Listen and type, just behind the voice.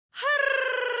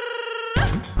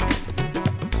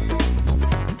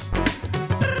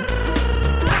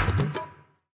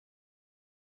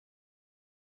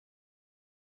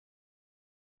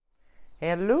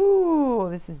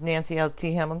Hello, this is Nancy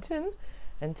L.T. Hamilton,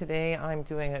 and today I'm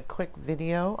doing a quick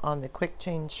video on the Quick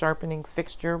Change Sharpening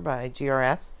Fixture by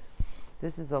GRS.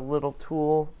 This is a little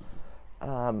tool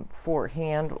for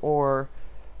hand or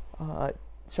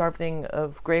sharpening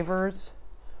of gravers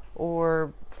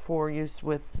or for use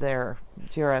with their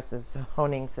GRS's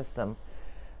honing system.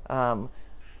 I'm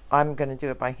going to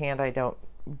do it by hand. I don't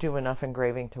do enough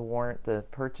engraving to warrant the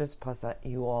purchase, plus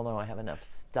you all know I have enough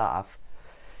stuff.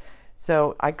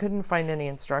 So I couldn't find any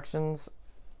instructions,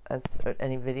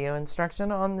 any video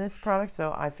instruction on this product,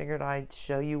 so I figured I'd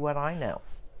show you what I know.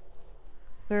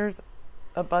 There's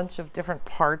a bunch of different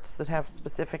parts that have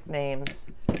specific names.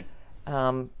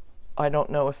 I don't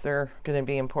know if they're going to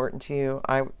be important to you.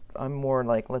 I'm more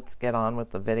like, let's get on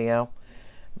with the video.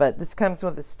 But this comes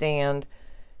with a stand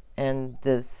and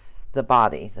the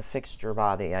body, the fixture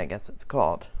body, I guess it's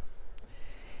called.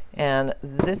 And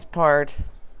this part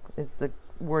is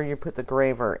where you put the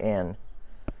graver in.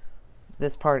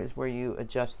 This part is where you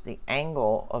adjust the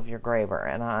angle of your graver,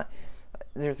 and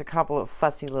there's a couple of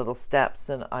fussy little steps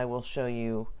that I will show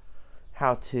you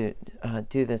how to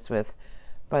do this with.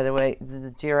 By the way,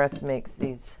 the GRS makes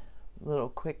these little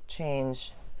quick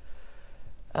change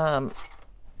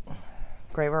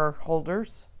graver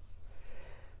holders,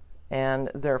 and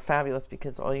they're fabulous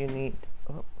because all you need,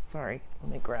 oh sorry,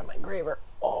 let me grab my graver.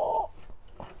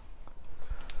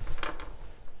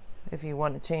 If you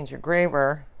want to change your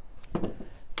graver,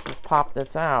 just pop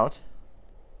this out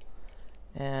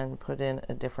and put in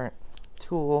a different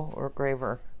tool or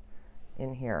graver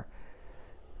in here.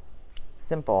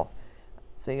 Simple.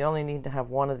 So you only need to have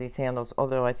one of these handles,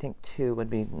 although I think two would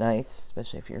be nice,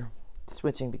 especially if you're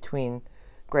switching between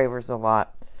gravers a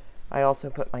lot. I also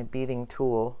put my beading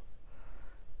tool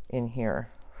in here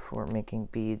for making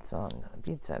beads on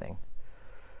bead setting.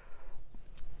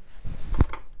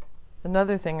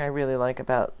 Another thing I really like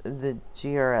about the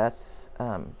GRS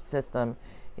system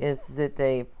is that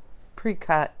they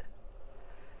pre-cut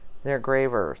their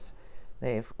gravers.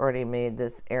 They've already made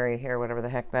this area here, whatever the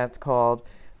heck that's called.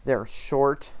 They're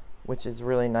short, which is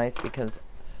really nice because,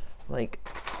 like,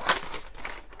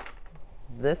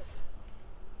 this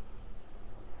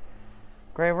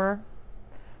graver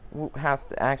has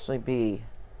to actually be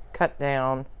cut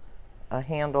down, a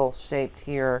handle shaped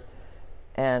here,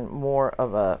 and more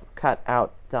of a cut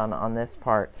out done on this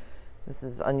part. This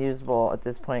is unusable at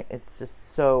this point. It's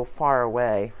just so far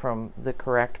away from the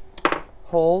correct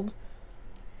hold.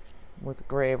 With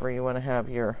graver, you want to have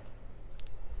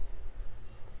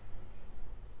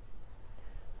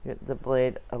the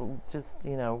blade just,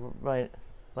 you know, right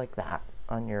like that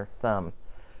on your thumb,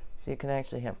 so you can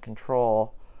actually have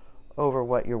control over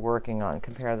what you're working on.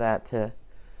 Compare that to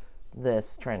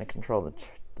this, trying to control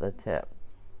the tip.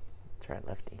 Try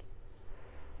lefty.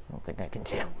 I don't think I can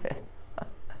do it.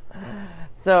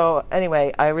 So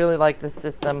anyway, I really like this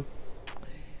system,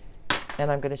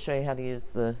 and I'm going to show you how to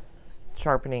use the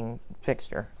sharpening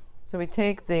fixture. So we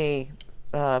take the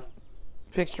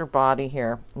fixture body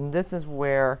here, and this is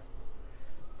where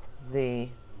the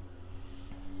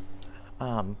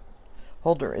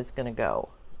holder is going to go.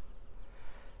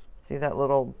 See that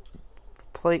little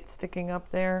plate sticking up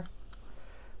there?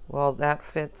 Well, that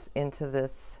fits into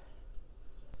this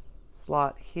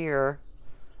slot here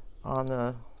on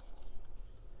the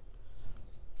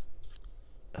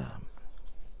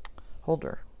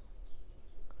holder,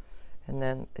 and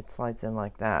then it slides in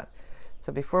like that.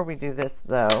 So before we do this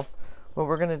though, what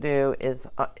we're going to do is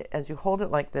as you hold it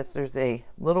like this, there's a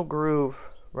little groove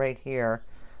right here.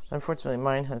 Unfortunately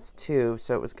mine has two,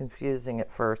 so it was confusing at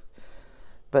first,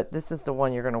 but this is the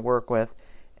one you're going to work with,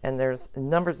 and there's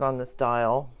numbers on this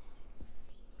dial,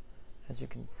 as you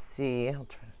can see. I'll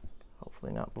try to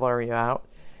hopefully not blur you out.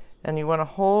 And you want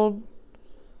to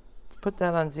put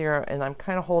that on 0, and I'm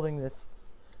kind of holding this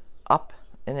up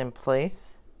and in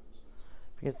place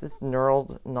because this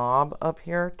knurled knob up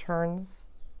here turns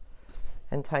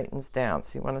and tightens down.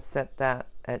 So you want to set that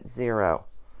at 0.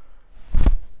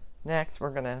 Next,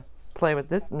 we're going to play with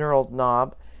this knurled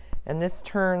knob, and this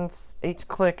turns, each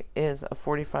click is a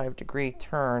 45-degree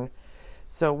turn.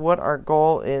 So what our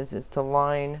goal is to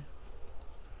line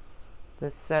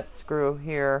this set screw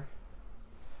here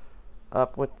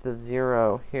up with the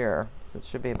 0 here. So it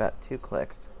should be about 2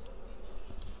 clicks.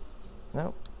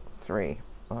 Nope, 3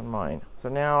 on mine. So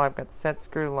now I've got the set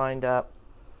screw lined up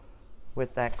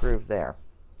with that groove there.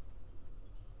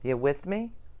 You with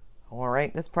me? All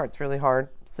right, this part's really hard.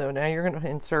 So now you're going to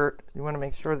insert, you want to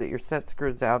make sure that your set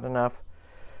screw's out enough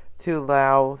to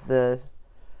allow the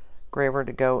graver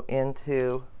to go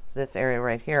into this area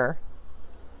right here,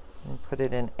 and put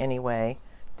it in anyway.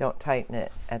 Don't tighten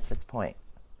it at this point.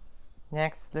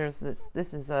 Next, there's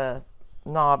this is a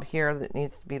knob here that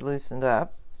needs to be loosened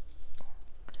up.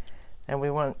 And we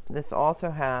want, this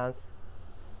also has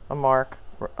a mark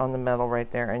on the metal right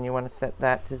there, and you want to set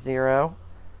that to 0.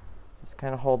 Just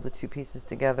kind of hold the two pieces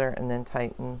together and then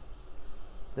tighten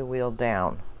the wheel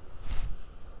down.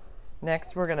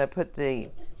 Next, we're going to put the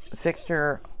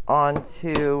fixture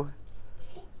onto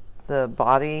the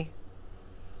body,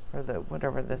 or the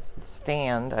whatever, this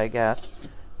stand, I guess.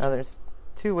 Now there's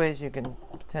two ways you can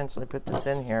potentially put this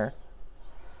in here,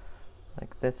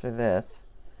 like this or this.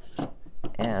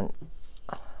 And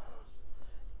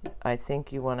I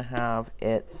think you want to have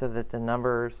it so that the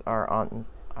numbers are on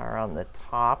the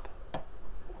top.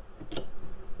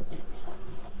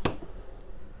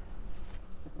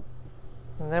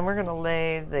 And then we're going to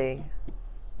lay the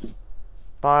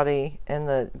body and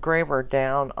the engraver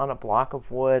down on a block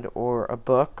of wood or a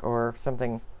book or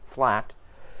something flat.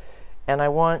 And I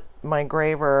want my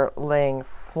engraver laying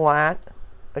flat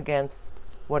against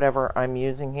whatever I'm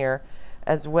using here,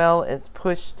 as well as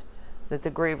pushed, that the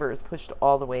engraver is pushed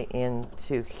all the way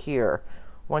into here.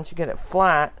 Once you get it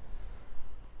flat,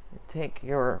 take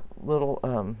your little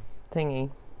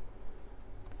thingy,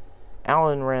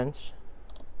 Allen wrench,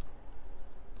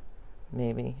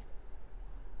 maybe,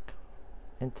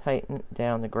 and tighten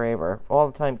down the engraver, all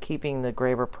the time keeping the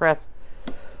engraver pressed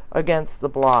against the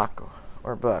block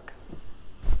or book.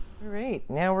 All right,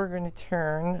 now we're going to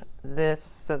turn this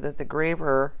so that the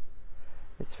engraver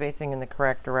is facing in the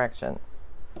correct direction.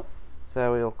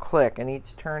 So it'll click, and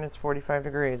each turn is 45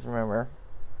 degrees, remember.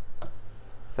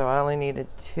 So I only needed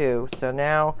 2. So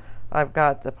now I've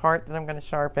got the part that I'm going to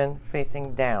sharpen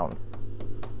facing down.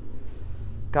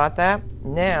 Got that?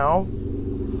 Now,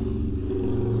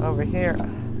 over here,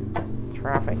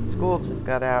 traffic, school just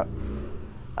got out.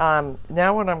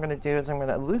 Now what I'm going to do is I'm going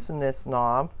to loosen this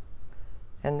knob,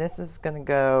 and this is going to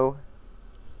go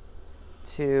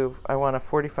to, I want a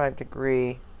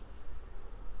 45-degree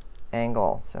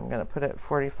angle. So I'm going to put it at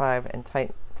 45 and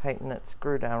tighten that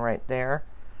screw down right there.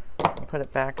 And put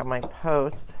it back on my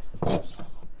post.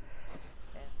 If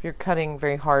you're cutting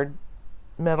very hard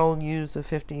metal, use a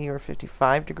 50 or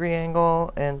 55-degree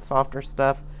angle, and softer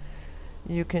stuff,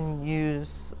 you can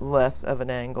use less of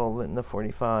an angle than the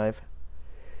 45.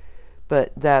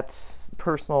 But that's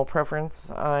personal preference,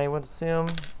 I would assume.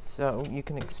 So you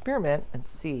can experiment and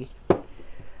see.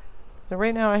 So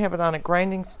right now I have it on a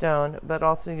grinding stone, but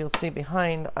also you'll see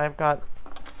behind I've got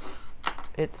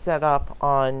it set up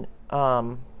on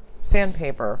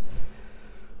sandpaper.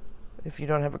 If you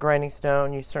don't have a grinding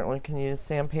stone, you certainly can use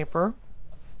sandpaper.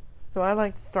 So I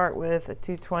like to start with a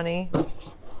 220.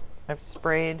 I've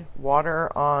sprayed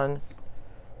water on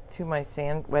to my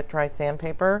wet dry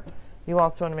sandpaper. You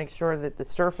also want to make sure that the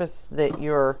surface that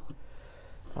you're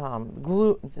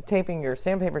taping your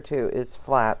sandpaper to is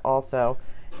flat also.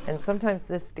 And sometimes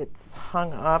this gets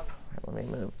hung up. Let me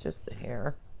move just a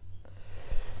hair.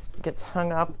 It gets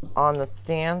hung up on the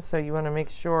stand, so you want to make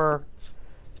sure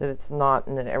that it's not,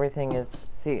 and that everything is,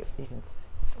 see,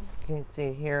 can you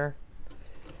see here?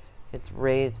 It's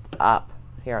raised up.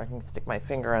 Here, I can stick my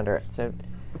finger under it. So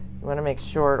you want to make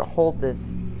sure to hold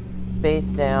this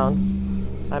base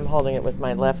down. I'm holding it with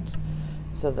my left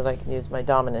so that I can use my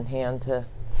dominant hand to,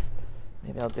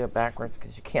 maybe I'll do it backwards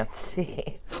because you can't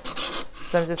see.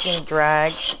 So I'm just going to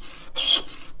drag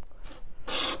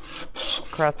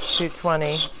across the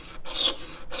 220.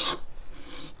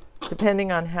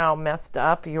 Depending on how messed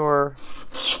up your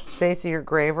face of your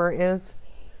engraver is,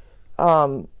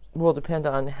 will depend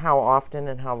on how often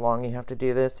and how long you have to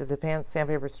do this. If the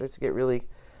sandpaper starts to get really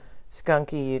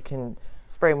skunky, you can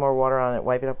spray more water on it,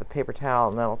 wipe it up with a paper towel,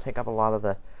 and that'll take up a lot of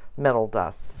the metal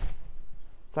dust.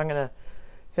 So I'm going to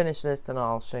finish this and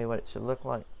I'll show you what it should look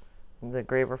like. The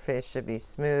engraver face should be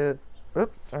smooth,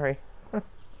 oops, sorry,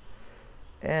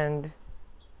 and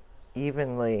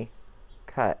evenly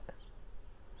cut.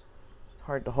 It's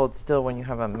hard to hold still when you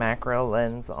have a macro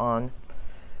lens on.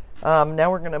 Now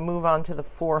we're going to move on to the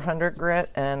 400 grit,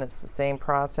 and it's the same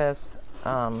process.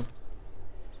 I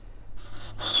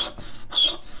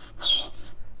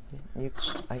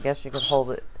guess you could hold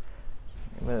it,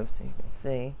 move so you can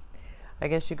see. I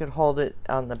guess you could hold it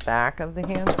on the back of the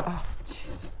hand. Oh,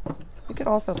 jeez. You could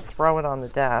also throw it on the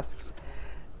desk.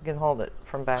 You can hold it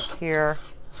from back here.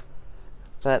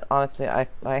 But honestly, I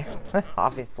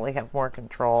obviously have more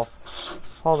control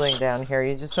holding down here.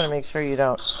 You just want to make sure you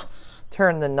don't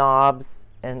turn the knobs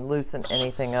and loosen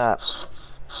anything up.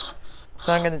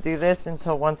 So I'm going to do this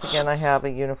until once again I have a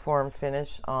uniform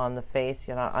finish on the face.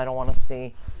 You know, I don't want to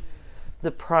see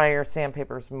the prior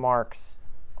sandpaper's marks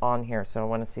on here, so I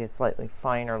want to see a slightly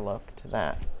finer look to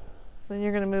that. Then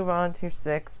you're going to move on to your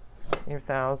 6, your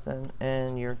 1000,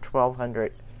 and your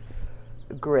 1200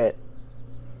 grit.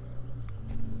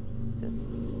 Just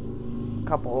a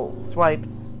couple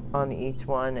swipes on each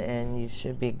one and you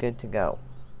should be good to go.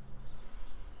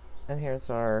 And here's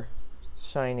our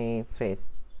shiny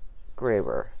face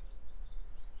engraver.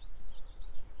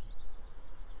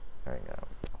 There we go.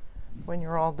 When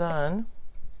you're all done,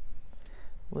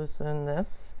 loosen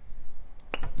this,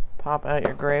 pop out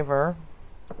your engraver.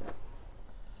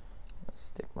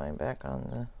 Stick mine back on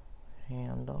the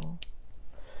handle,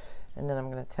 and then I'm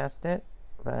going to test it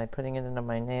by putting it into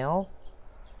my nail,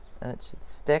 and it should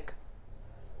stick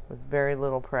with very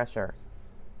little pressure.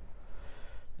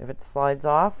 If it slides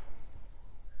off,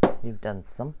 you've done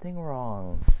something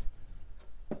wrong.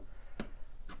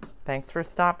 Thanks for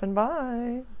stopping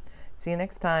by. See you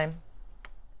next time.